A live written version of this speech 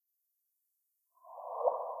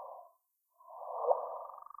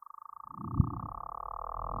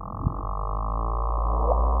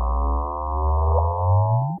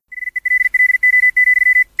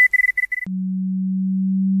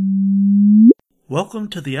Welcome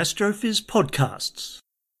to the Astrophiz podcasts.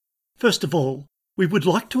 First of all, we would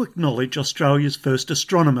like to acknowledge Australia's first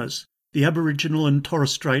astronomers, the Aboriginal and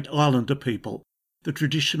Torres Strait Islander people, the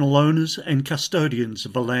traditional owners and custodians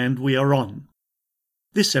of the land we are on.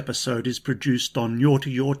 This episode is produced on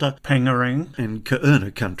Yorta Yorta, Pangarang and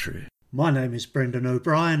Kaurna country. My name is Brendan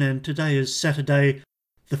O'Brien and today is Saturday,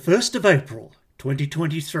 the 1st of April,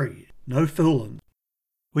 2023. No fooling.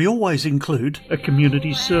 We always include a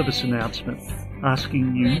community service announcement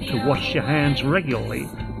asking you to wash your hands regularly,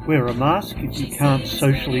 wear a mask if you can't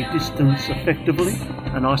socially distance effectively,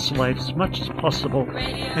 and isolate as much as possible,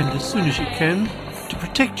 and as soon as you can, to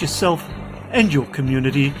protect yourself and your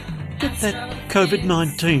community, get that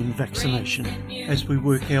COVID-19 vaccination as we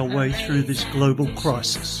work our way through this global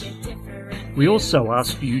crisis. We also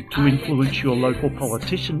ask you to influence your local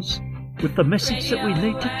politicians with the message that we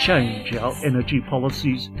need to change our energy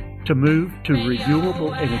policies to move to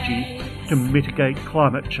renewable energy to mitigate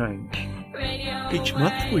climate change. Each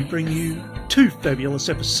month we bring you 2 fabulous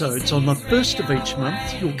episodes. On the first of each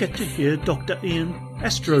month you'll get to hear Dr. Ian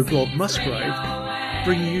Astroblob Musgrave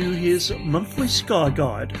bring you his monthly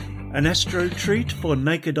SkyGuide, an astro treat for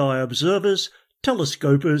naked eye observers,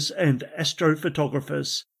 telescopers and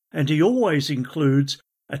astrophotographers, and he always includes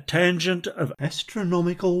a tangent of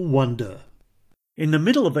astronomical wonder. In the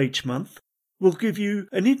middle of each month, we'll give you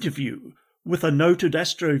an interview with a noted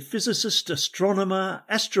astrophysicist, astronomer,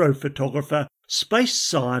 astrophotographer, space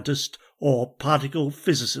scientist, or particle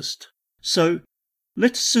physicist. So,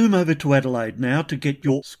 let's zoom over to Adelaide now to get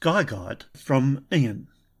your SkyGuide from Ian.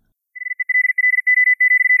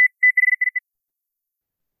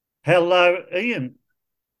 Hello, Ian.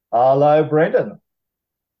 Hello, Brendan.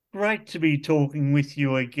 Great to be talking with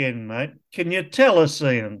you again, mate. Can you tell us,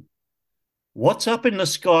 Ian, what's up in the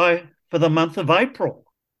sky for the month of April?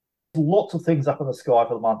 Lots of things up in the sky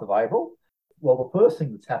for the month of April. Well, the first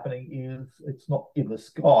thing that's happening is it's not in the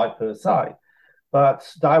sky per se, but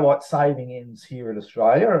daylight saving ends here in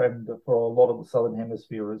Australia and for a lot of the southern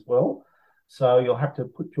hemisphere as well. So you'll have to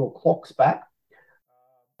put your clocks back.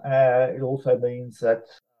 It also means that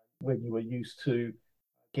when you were used to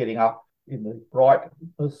getting up in the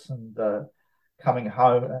brightness and coming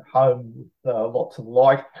home with lots of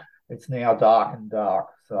light, it's now dark and dark.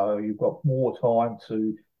 So you've got more time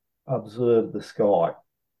to observe the sky.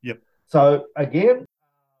 Yep. So again,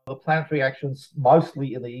 the planetary actions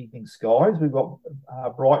mostly in the evening skies. We've got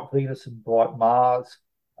bright Venus and bright Mars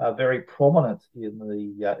very prominent in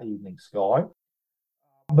the evening sky.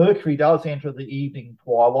 Mercury does enter the evening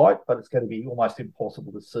twilight, but it's going to be almost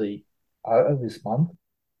impossible to see this month.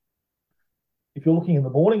 If you're looking in the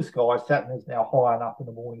morning sky, Saturn is now high enough in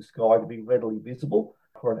the morning sky to be readily visible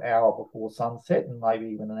for an hour before sunset and maybe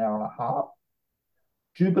even an hour and a half.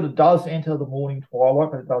 Jupiter does enter the morning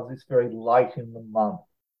twilight, but it does this very late in the month.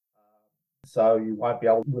 So you won't be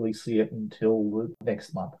able to really see it until the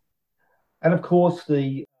next month. And of course,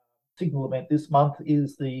 the signal event this month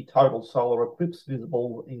is the total solar eclipse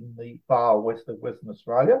visible in the far west of Western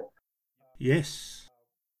Australia. Yes.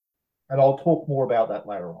 And I'll talk more about that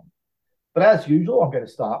later on. But as usual, I'm going to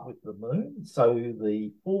start with the moon. So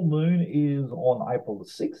the full moon is on April the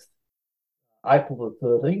 6th. April the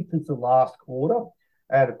 13th is the last quarter.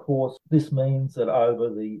 And of course, this means that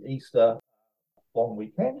over the Easter long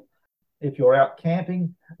weekend, if you're out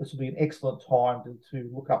camping, this will be an excellent time to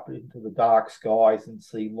look up into the dark skies and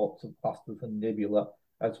see lots of clusters and nebula,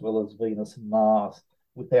 as well as Venus and Mars,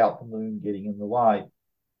 without the moon getting in the way.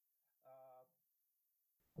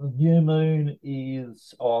 The new moon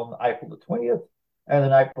is on April the 20th, and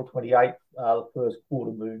then April 28th, the first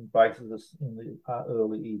quarter moon faces us in the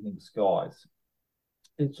early evening skies.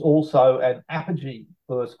 It's also an apogee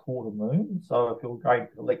first quarter moon, so if you're going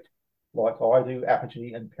to collect, like I do,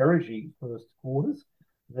 apogee and perigee first quarters,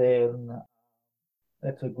 then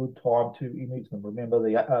that's a good time to image them. Remember,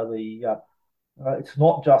 it's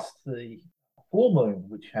not just the full moon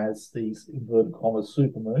which has these inverted commas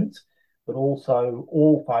supermoons, but also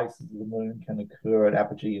all phases of the moon can occur at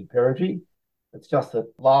apogee and perigee. It's just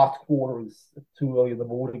that last quarter is too early in the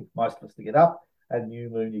morning for most of us to get up, and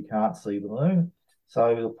new moon, you can't see the moon.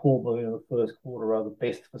 So the full moon and the first quarter are the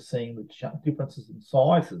best for seeing the differences in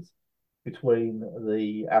sizes between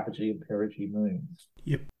the apogee and perigee moons.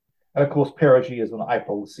 Yep. And of course, perigee is on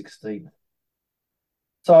April the 16th.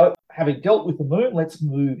 So having dealt with the moon, let's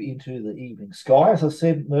move into the evening sky. As I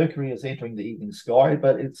said, Mercury is entering the evening sky,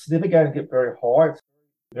 but it's never going to get very high. It's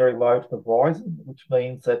very low to the horizon, which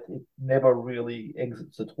means that it never really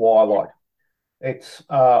exits the twilight. It's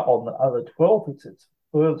on the other 12th, it's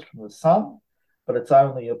furthest from the sun, but it's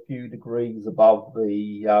only a few degrees above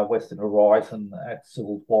the western horizon at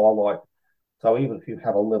civil twilight. So even if you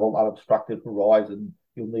have a level unobstructed horizon,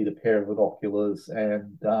 you'll need a pair of binoculars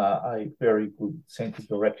and a very good sense of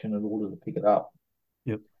direction in order to pick it up.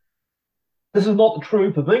 Yep. This is not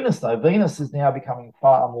true for Venus, though. Venus is now becoming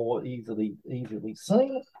far more easily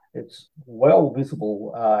seen. It's well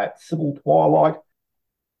visible at Sibyl twilight,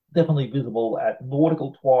 definitely visible at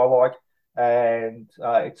nautical twilight, and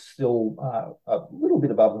it's still a little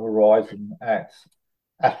bit above the horizon at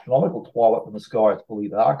astronomical twilight when the sky is fully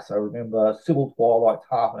dark. So remember, Sibyl twilight's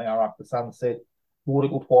half an hour after sunset,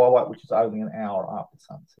 nautical twilight, which is only an hour after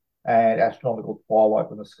sunset, and astronomical twilight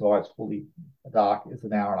when the sky is fully dark is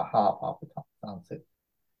an hour and a half after sunset.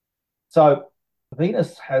 So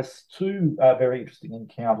Venus has two very interesting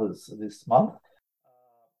encounters this month.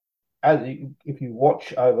 If you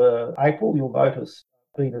watch over April, you'll notice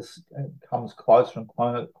Venus comes closer and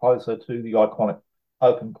closer to the iconic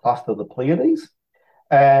open cluster of the Pleiades.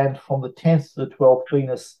 And from the 10th to the 12th,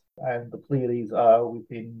 Venus and the Pleiades are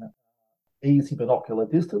within easy binocular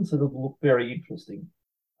distance. It'll look very interesting.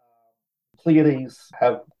 Pleiades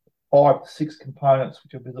have 5 to 6 components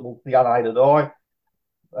which are visible to the unaided eye,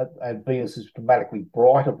 and Venus is dramatically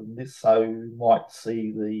brighter than this, so you might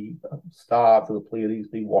see the stars of the Pleiades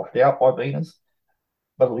be washed out by Venus.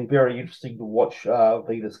 But it'll be very interesting to watch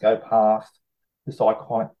Venus go past this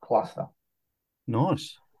iconic cluster.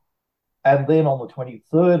 Nice. And then on the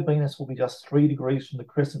 23rd, Venus will be just 3 degrees from the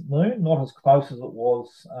crescent moon, not as close as it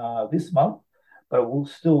was this month, but it will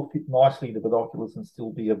still fit nicely into binoculars and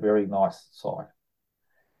still be a very nice sight.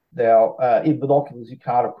 Now, in binoculars, you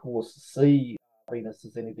can't, of course, see Venus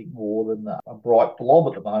as anything more than a bright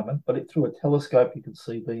blob at the moment, but through a telescope, you can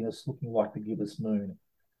see Venus looking like the gibbous moon,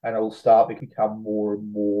 and it will start to become more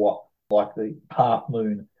and more like the half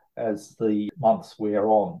moon as the months wear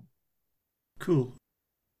on. Cool.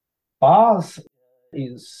 Mars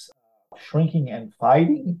is shrinking and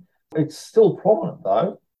fading. It's still prominent,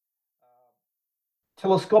 though.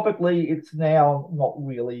 Telescopically, it's now not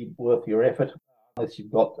really worth your effort unless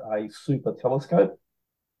you've got a super telescope,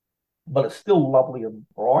 but it's still lovely and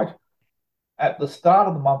bright. At the start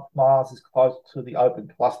of the month, Mars is close to the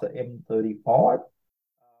open cluster M35,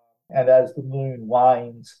 and as the moon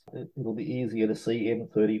wanes, it'll be easier to see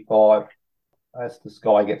M35 as the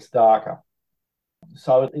sky gets darker.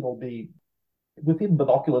 So it'll be within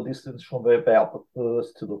binocular distance from about the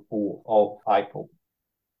 1st to the 4th of April.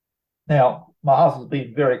 Now, Mars has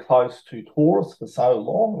been very close to Taurus for so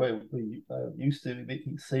long, where we used to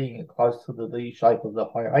be seeing it close to the V shape of the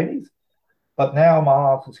Hyades. But now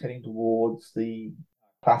Mars is heading towards the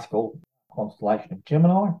classical constellation of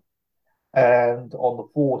Gemini. And on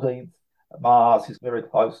the 14th, Mars is very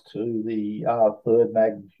close to the 3rd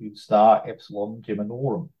magnitude star Epsilon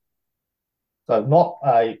Geminorum. So not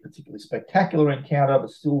a particularly spectacular encounter,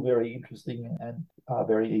 but still very interesting and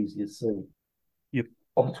very easy to see. Yep.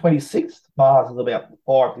 On the 26th, Mars is about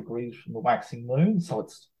 5 degrees from the waxing moon, so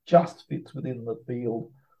it just fits within the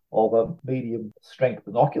field of a medium strength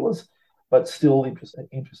binoculars, but still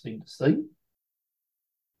interesting to see.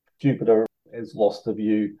 Jupiter has lost the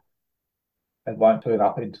view and won't turn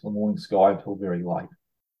up into the morning sky until very late.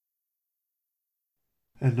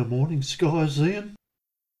 And the morning skies, Ian?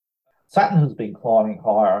 Saturn has been climbing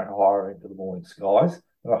higher and higher into the morning skies,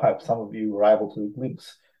 and I hope some of you were able to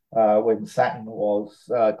glimpse when Saturn was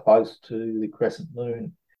close to the crescent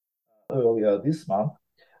moon earlier this month.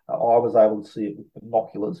 I was able to see it with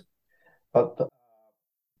binoculars, but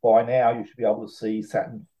by now you should be able to see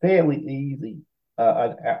Saturn fairly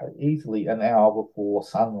easily an hour before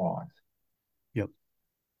sunrise. Yep.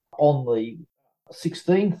 On the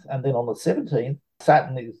 16th and then on the 17th,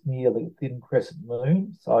 Saturn is near the thin crescent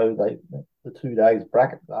moon, so the 2 days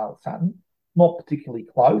bracket Saturn. Not particularly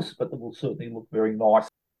close, but it will certainly look very nice.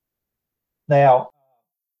 Now,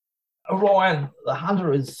 Orion, the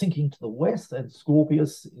Hunter, is sinking to the west, and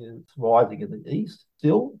Scorpius is rising in the east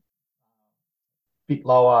still. A bit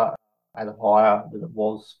lower and higher than it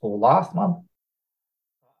was for last month.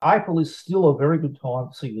 April is still a very good time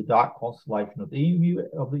to see the dark constellation of the Emu,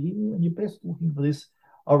 and you're best looking for this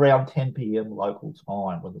around 10 p.m. local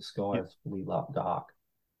time when the sky is fully dark.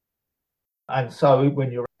 And so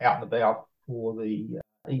when you're out and about for the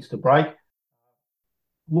Easter break,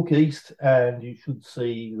 look east and you should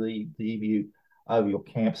see the Emu over your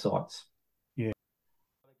campsites. Yeah.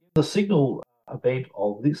 The signal event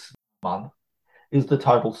of this month is the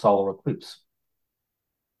total solar eclipse.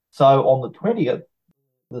 So on the 20th,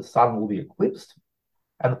 the sun will be eclipsed,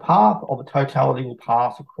 and the path of the totality will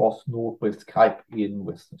pass across Northwest Cape in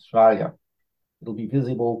Western Australia. It'll be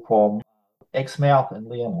visible from Exmouth and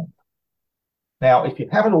Learmonth. Now, if you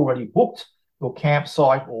haven't already booked your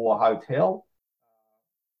campsite or hotel,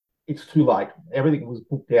 it's too late. Everything was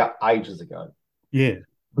booked out ages ago Yeah.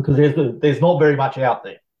 because there's not very much out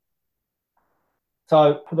there.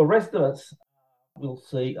 So for the rest of us, we'll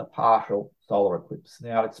see a partial solar eclipse.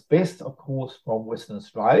 Now, it's best, of course, from Western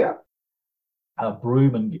Australia.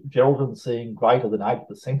 Broome and Geraldton seeing greater than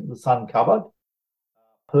 80% of the sun covered.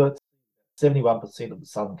 Perth, 71% of the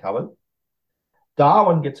sun covered.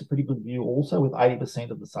 Darwin gets a pretty good view also with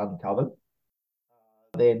 80% of the sun covered.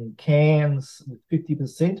 Then Cairns with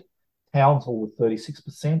 50%, Townsville with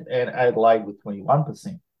 36%, and Adelaide with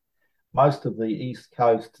 21%. Most of the east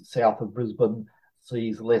coast south of Brisbane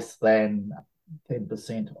sees less than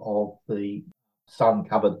 10% of the sun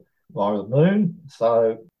covered by the moon.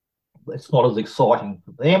 So it's not as exciting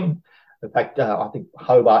for them. In fact, I think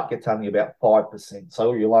Hobart gets only about 5%.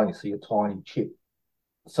 So you'll only see a tiny chip.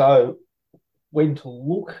 So when to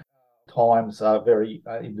look, times are very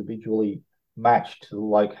individually matched to the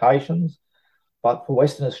locations. But for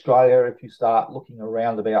Western Australia, if you start looking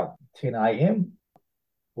around about 10 a.m.,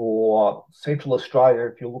 for Central Australia,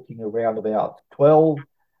 if you're looking around about 12,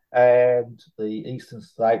 and the eastern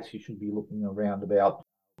states, you should be looking around about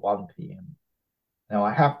 1 p.m. Now,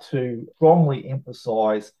 I have to strongly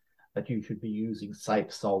emphasize that you should be using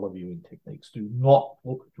safe solar viewing techniques. Do not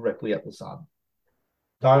look directly at the sun.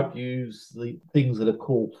 Don't use the things that are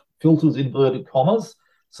called filters, inverted commas.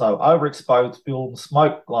 So overexposed film,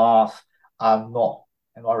 smoked glass are not,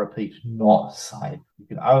 and I repeat, not safe. You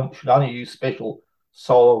should only use special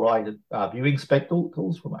solar-rated viewing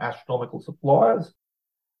spectacles from astronomical suppliers.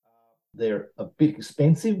 They're a bit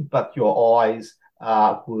expensive, but your eyes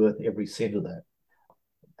are worth every cent of that.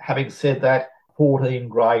 Having said that, 14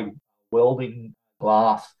 grade welding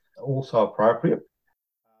glass also appropriate,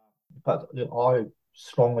 but I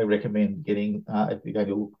strongly recommend getting, if you're going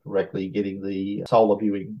to look correctly, getting the solar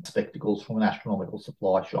viewing spectacles from an astronomical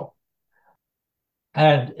supply shop.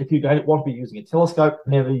 And if you want to be using a telescope,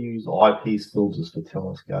 never use eyepiece filters for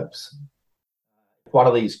telescopes. If one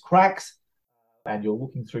of these cracks and you're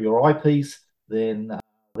looking through your eyepiece, then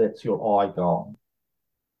that's your eye gone.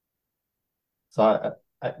 So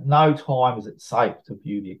at no time is it safe to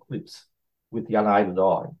view the eclipse with the unaided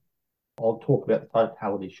eye. I'll talk about the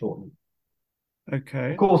totality shortly.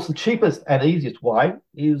 Okay. Of course, the cheapest and easiest way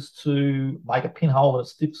is to make a pinhole in a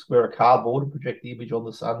stiff square of cardboard and project the image on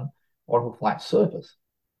the sun onto a flat surface.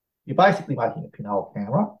 You're basically making a pinhole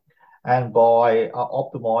camera, and by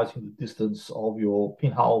optimizing the distance of your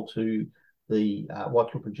pinhole to the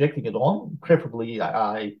what you're projecting it on, preferably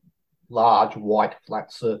a large white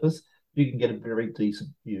flat surface, you can get a very decent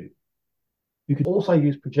view. You can also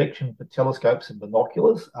use projection for telescopes and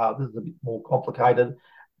binoculars. This is a bit more complicated,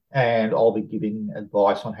 and I'll be giving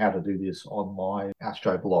advice on how to do this on my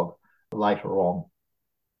Astro blog later on.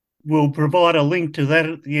 We'll provide a link to that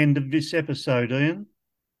at the end of this episode, Ian.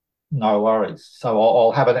 No worries. So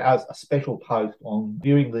I'll have it as a special post on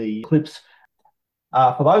viewing the eclipse.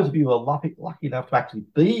 For those of you who are lucky enough to actually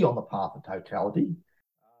be on the path of totality,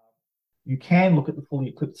 you can look at the fully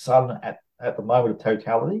eclipsed sun at the moment of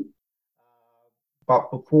totality.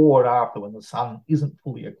 But before and after, when the sun isn't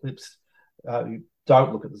fully eclipsed, you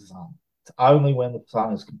don't look at the sun. It's only when the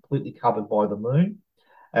sun is completely covered by the moon.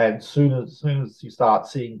 And as soon as you start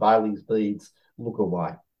seeing Bailey's beads, look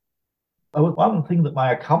away. One thing that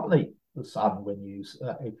may accompany the sun when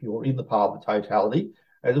if you're in the path of totality,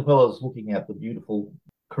 as well as looking at the beautiful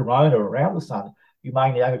corona around the sun, you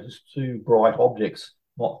may notice two bright objects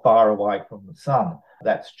not far away from the sun.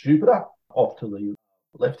 That's Jupiter, off to the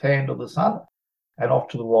left hand of the sun, and off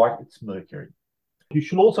to the right, it's Mercury. You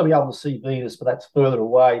should also be able to see Venus, but that's further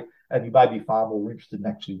away, and you may be far more interested in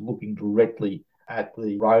actually looking directly at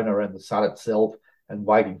the corona and the sun itself and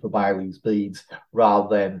waiting for Bailey's beads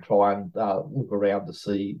rather than try and look around to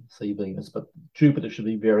see Venus. But Jupiter should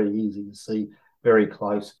be very easy to see, very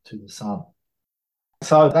close to the sun.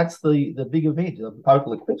 So that's the big event, the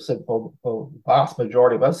total eclipse. And for the vast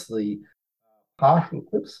majority of us, the partial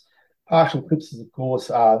eclipse. Partial eclipses, of course,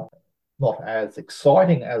 are not as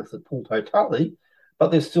exciting as the full totality,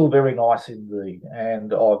 but they're still very nice indeed.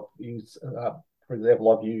 And I've used, for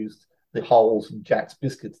example, I've used the holes in Jack's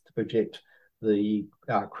biscuits to project the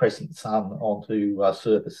crescent sun onto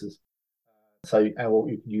surfaces. So you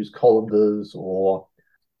can use colanders or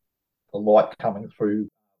the light coming through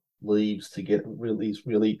leaves to get these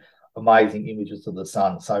really amazing images of the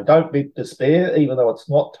sun. So don't be despair, even though it's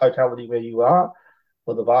not totality where you are.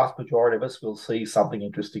 For the vast majority of us, we'll see something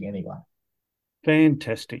interesting anyway.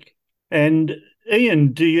 Fantastic. And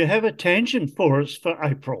Ian, do you have a tangent for us for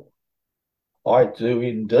April? I do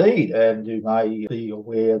indeed, and you may be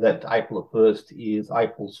aware that April the 1st is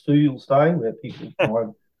April's Fool's Day, where people try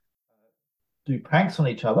and do pranks on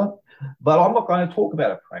each other, but I'm not going to talk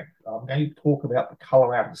about a prank. I'm going to talk about the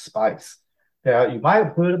colour out of space. Now, you may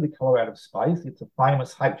have heard of the colour out of space. It's a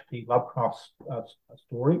famous H.P. Lovecraft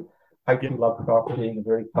story. H.P. Lovecraft being a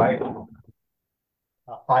very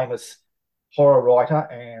famous horror writer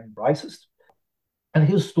and racist. And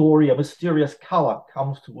his story, a mysterious colour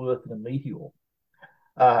comes to Earth in a meteor.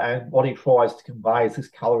 And what he tries to convey is this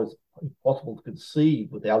colour is impossible to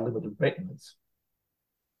conceive with our limited retinas.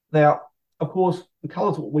 Now, of course, the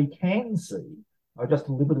colours that we can see are just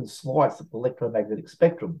a limited slice of the electromagnetic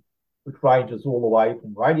spectrum, which ranges all the way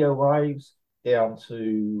from radio waves down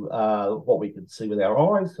to what we can see with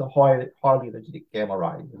our eyes, to highly energetic gamma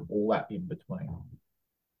rays and all that in between.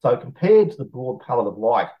 So compared to the broad palette of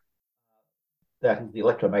light, that is the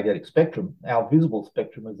electromagnetic spectrum, our visible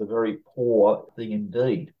spectrum is a very poor thing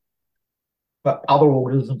indeed. But other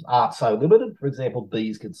organisms aren't so limited. For example,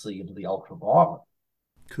 bees can see into the ultraviolet.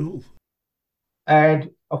 Cool. And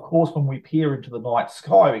of course, when we peer into the night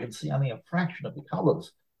sky, we can see only a fraction of the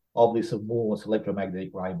colours of this enormous electromagnetic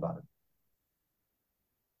rainbow.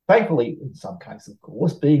 Thankfully, in some cases, of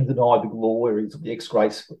course, being denied the glories of the X-ray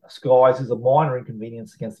skies is a minor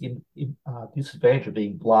inconvenience against the disadvantage of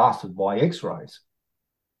being blasted by X-rays.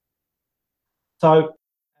 So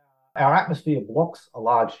our atmosphere blocks a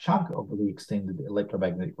large chunk of the extended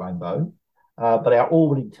electromagnetic rainbow, but our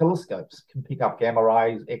orbiting telescopes can pick up gamma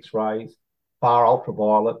rays, X-rays, far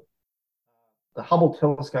ultraviolet. The Hubble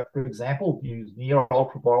telescope, for example, views near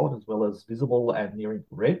ultraviolet as well as visible and near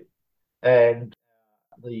infrared. And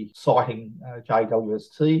the sighting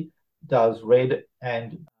JWST does red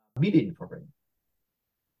and mid-infrared.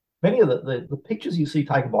 Many of the pictures you see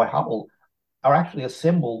taken by Hubble are actually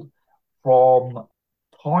assembled from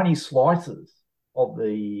tiny slices of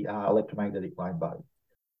the electromagnetic rainbow.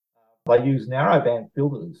 They use narrowband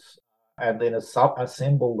filters and then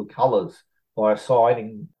assemble the colours by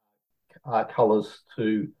assigning colours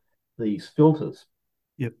to these filters.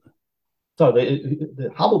 Yep. So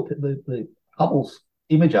the Hubble's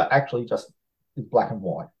imager actually just is black and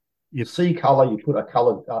white. You see colour, you put a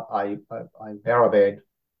narrowband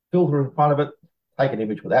filter in front of it, take an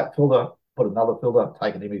image with that filter, put another filter,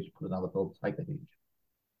 take an image, put another filter, take an image.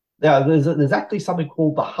 Now, there's actually something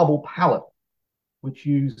called the Hubble palette, which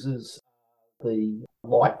uses the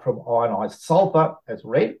light from ionized sulfur as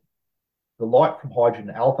red, the light from hydrogen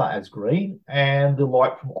alpha as green, and the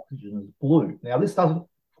light from oxygen as blue. Now, this doesn't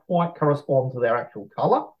quite correspond to their actual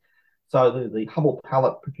colour. So the Hubble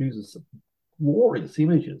palette produces some glorious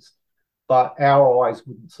images, but our eyes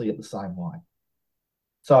wouldn't see it the same way.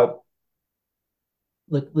 So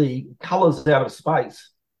the colours out of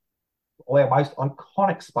space, or our most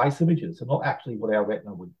iconic space images, are not actually what our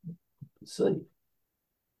retina would perceive.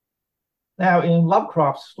 Now, in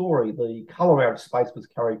Lovecraft's story, the colour out of space was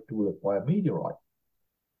carried to Earth by a meteorite.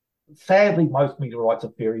 Sadly, most meteorites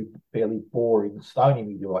are fairly boring, stony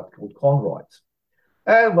meteorites called chondrites.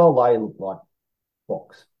 And, well, they look like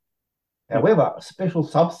rocks. However, a special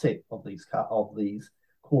subset of these called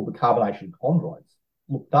the carbonation chondrites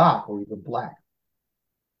look dark or even black.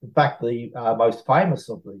 In fact, the most famous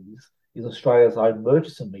of these is Australia's own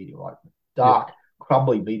Murchison meteorite, dark,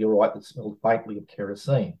 crumbly meteorite that smelled faintly of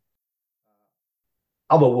kerosene.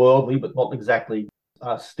 Otherworldly, but not exactly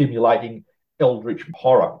stimulating eldritch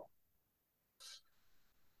horror.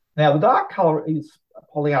 Now, the dark colour is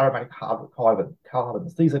polyaromatic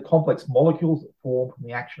hydrocarbons. These are complex molecules that form from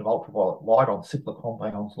the action of ultraviolet light on simpler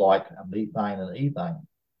compounds like methane and ethane.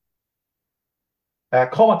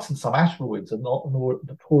 Comets and some asteroids are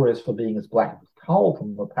notorious for being as black as coal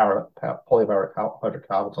from the polyaromatic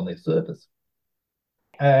hydrocarbons on their surface.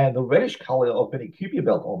 And the reddish colour of many Kuiper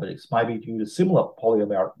belt objects may be due to similar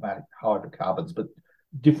polyaromatic hydrocarbons, but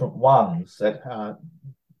different ones that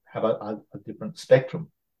have a different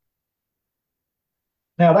spectrum.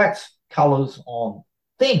 Now, that's colours on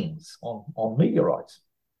things, on meteorites.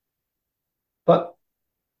 But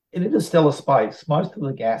in interstellar space, most of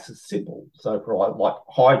the gas is simple. So for like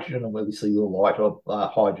hydrogen, and where we see the light of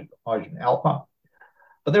hydrogen alpha.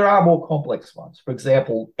 But there are more complex ones. For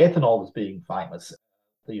example, ethanol is being famous.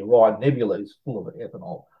 The Orion Nebula is full of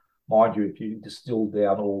ethanol. Mind you, if you distill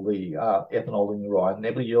down all the ethanol in the Orion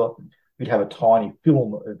Nebula, you'd have a tiny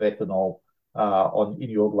film of ethanol in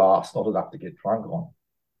your glass, not enough to get drunk on.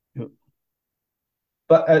 Yep.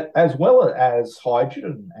 But as well as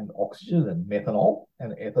hydrogen and oxygen and methanol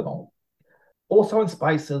and ethanol, also in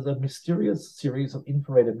space there's a mysterious series of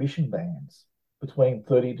infrared emission bands between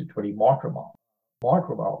 30 to 20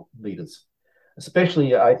 micrometers,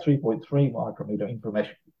 especially a 3.3 micrometer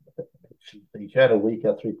information feature and a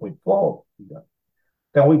weaker 3.4 meter.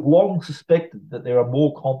 Now, we've long suspected that there are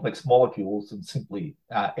more complex molecules than simply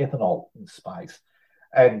ethanol in space,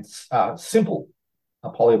 and simple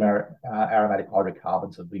polyaromatic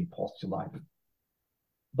hydrocarbons have been postulated.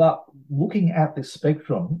 But looking at this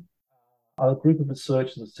spectrum, a group of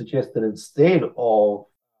researchers suggest that instead of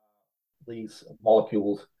these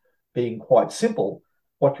molecules being quite simple,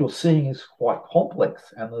 what you're seeing is quite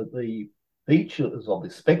complex, and the features of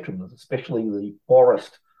this spectrum, especially the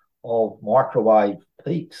forest of microwave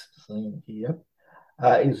peaks seen here,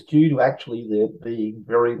 is due to actually there being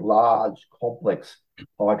very large, complex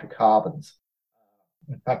hydrocarbons.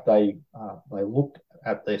 In fact, they looked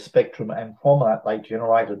at their spectrum, and from that they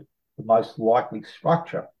generated the most likely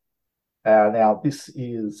structure. Now, this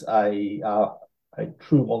is a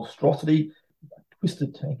true monstrosity,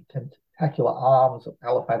 twisted tentacular arms of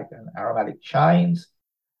aliphatic and aromatic chains.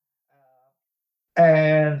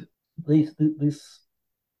 And this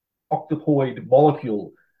octopoid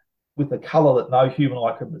molecule with a colour that no human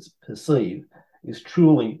eye can perceive is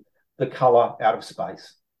truly the colour out of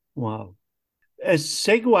space. Wow. As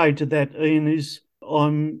segue to that, Ian,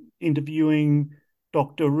 I'm interviewing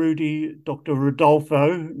Dr.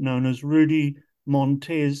 Rodolfo, known as Rudy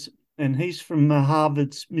Montez, and he's from the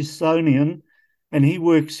Harvard Smithsonian, and he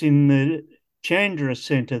works in the Chandra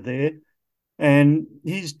Center there, and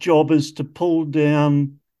his job is to pull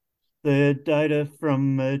down the data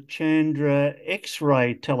from the Chandra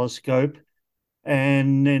X-ray telescope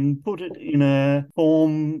and then put it in a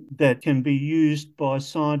form that can be used by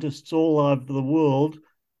scientists all over the world.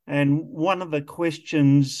 And one of the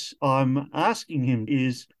questions I'm asking him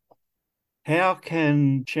is, how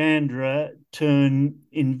can Chandra turn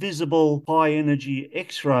invisible high-energy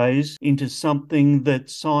X-rays into something that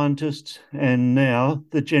scientists and now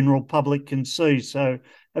the general public can see? So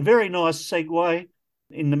a very nice segue.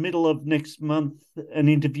 In the middle of next month, an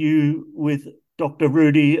interview with Dr.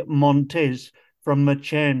 Rudy Montez from the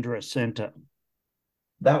Chandra Center.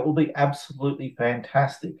 That will be absolutely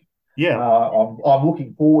fantastic. Yeah, I'm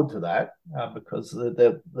looking forward to that because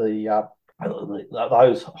those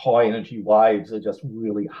high energy waves are just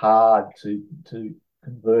really hard to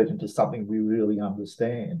convert into something we really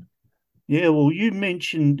understand. Yeah, well, you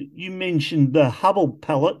mentioned the Hubble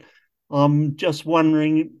pellet. I'm just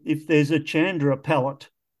wondering if there's a Chandra pellet.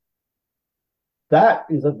 That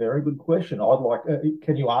is a very good question. I'd like.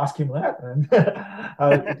 Can you ask him that? And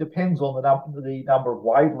it depends on the number of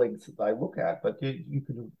wavelengths that they look at. But you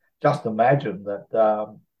could just imagine that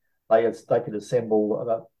they could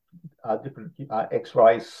assemble different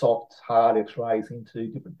X-rays, soft, hard X-rays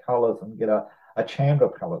into different colours and get a Chandra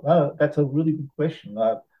pellet. That's a really good question.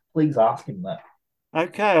 Please ask him that.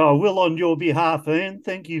 Okay, I will on your behalf, Ian.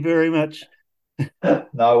 Thank you very much.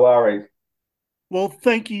 No worries. Well,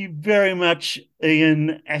 thank you very much,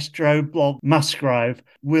 Ian Astroblog Musgrave.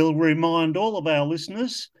 We'll remind all of our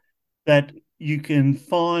listeners that you can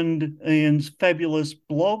find Ian's fabulous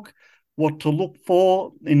blog, What to Look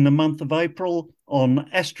For in the month of April, on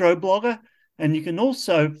Astroblogger. And you can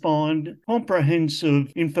also find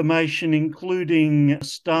comprehensive information, including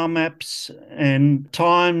star maps and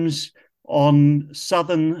times on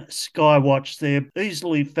Southern Skywatch. They're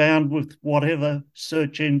easily found with whatever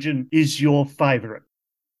search engine is your favourite.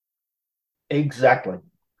 Exactly.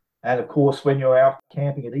 And of course, when you're out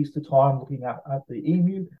camping at Easter time looking up at the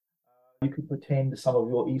emu, you could pretend some of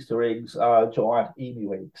your Easter eggs are giant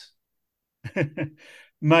emu eggs.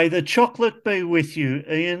 May the chocolate be with you,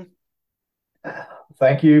 Ian.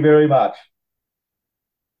 Thank you very much.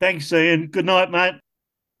 Thanks, Ian. Good night, mate.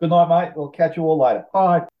 Good night, mate. We'll catch you all later.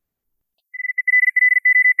 Bye.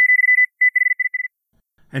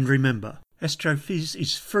 And remember, Astrophiz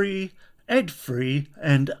is free, ad-free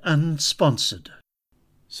and unsponsored.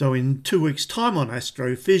 So in 2 weeks' time on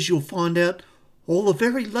Astrophiz, you'll find out all the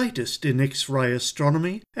very latest in X-ray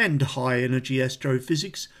astronomy and high-energy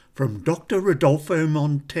astrophysics from Dr. Rodolfo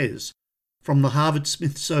Montez from the Harvard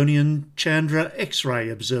Smithsonian Chandra X-ray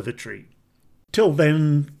Observatory. Till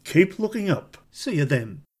then, keep looking up. See you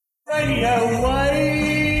then. Radio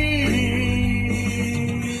Wave!